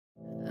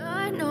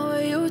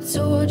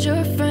told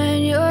your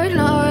friend you're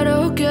not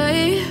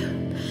okay?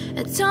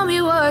 And tell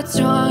me what's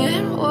wrong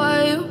and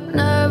why you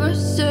never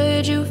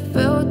said you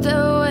felt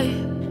that way.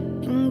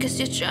 And guess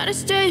you're trying to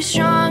stay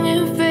strong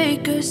and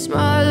fake a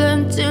smile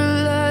until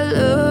I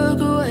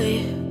look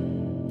away.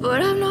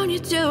 But I've known you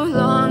too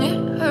long,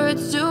 it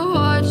hurts to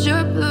watch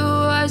your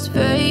blue eyes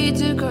fade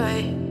to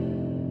gray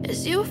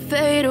as you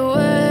fade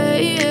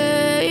away,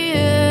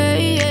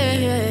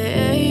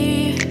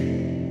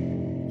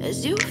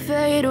 as you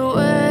fade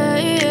away.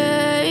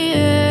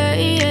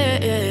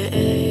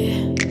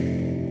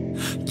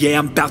 Yeah,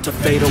 I'm about to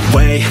fade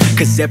away,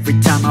 cause every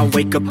time I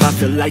wake up I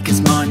feel like it's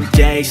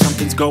Monday.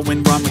 Something's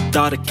going wrong with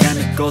all the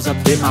chemicals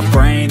up in my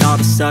brain. All of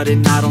a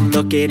sudden I don't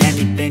look at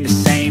anything the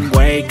same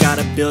way. Got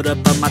a buildup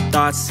of my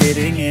thoughts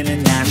sitting in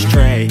an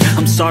ashtray.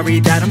 I'm sorry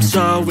that I'm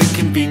so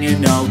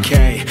inconvenient,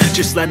 okay?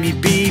 Just let me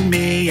be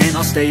me and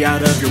I'll stay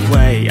out of your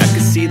way. I can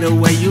see the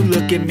way you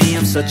look at me,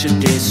 I'm such a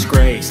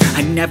disgrace.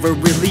 I never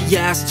really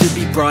asked to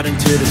be brought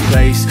into this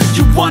place.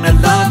 You wanna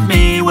love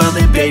me? Well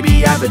then baby,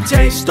 have a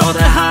taste. All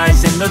the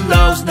highs and the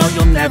lows, no,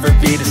 you'll never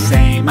be the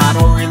same. I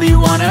don't really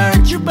wanna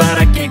hurt you, but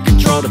I can't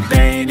control the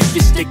pain. If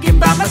you're sticking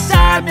by my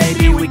side,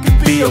 maybe we could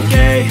be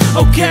okay.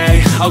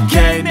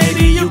 Okay,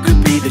 maybe you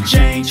could be the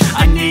change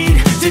I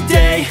need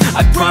today.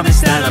 I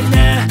promise that I've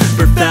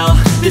never felt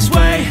this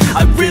way.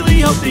 I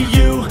really hope that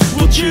you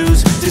will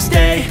choose to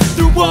stay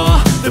through all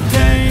the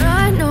pain.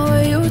 I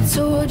know you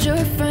told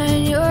your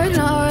friend you're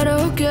not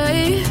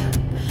okay.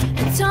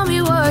 And tell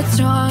me what's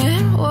wrong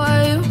and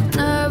why you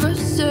never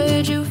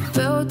said you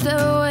felt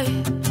that way.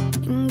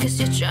 Guess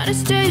you're trying to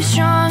stay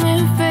strong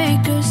and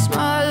fake a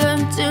smile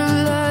until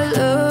I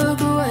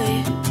look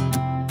away.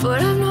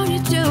 But I've known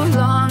you too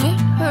long, it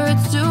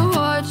hurts to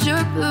watch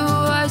your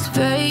blue eyes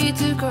fade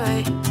to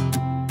gray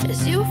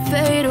as you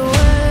fade away,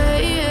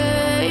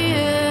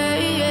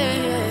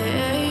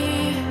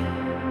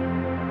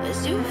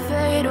 as you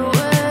fade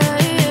away,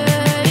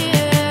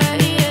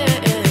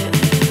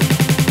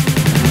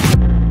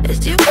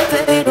 as you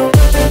fade away.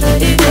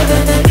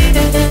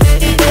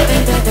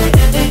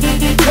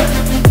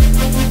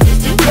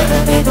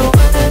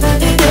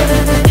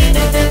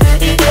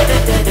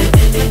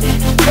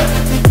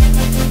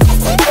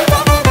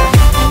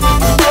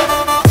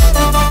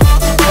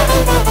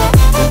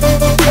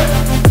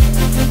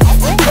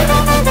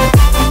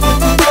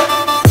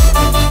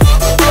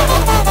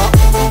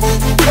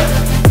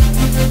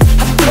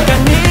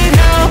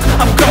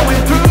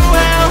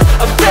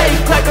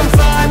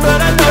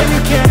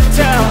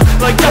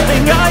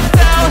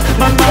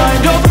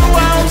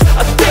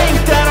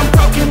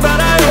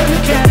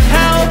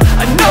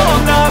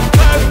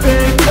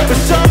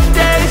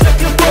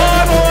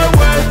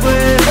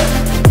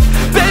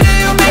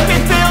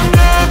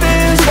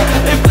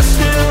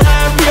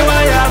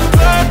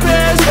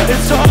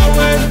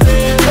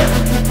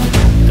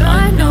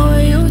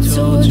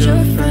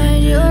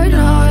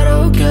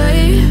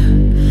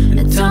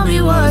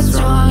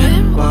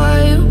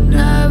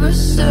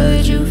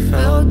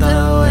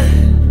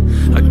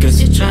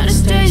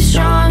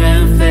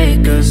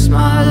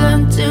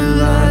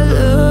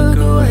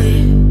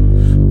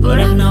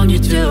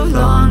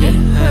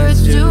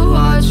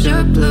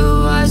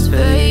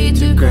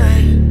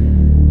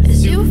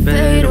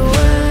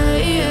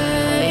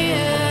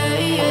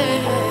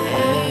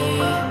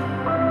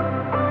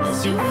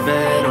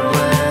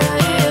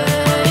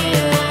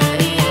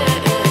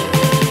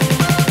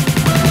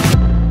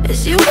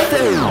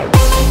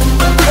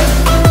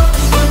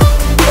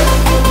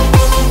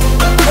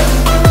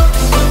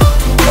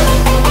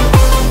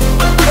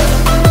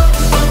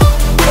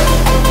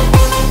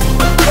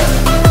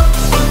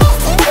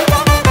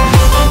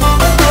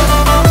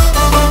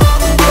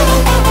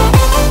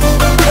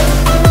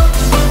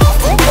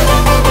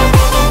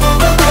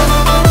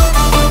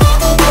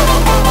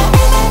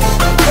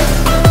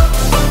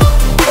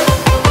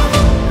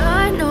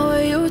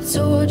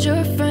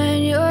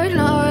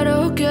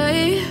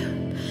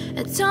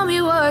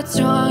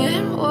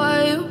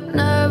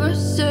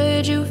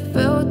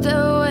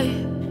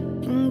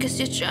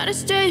 Try to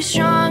stay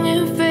strong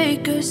and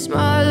fake a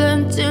smile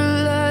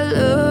until I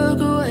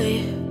look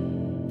away.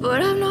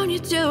 But I've known you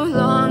too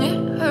long,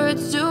 it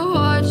hurts to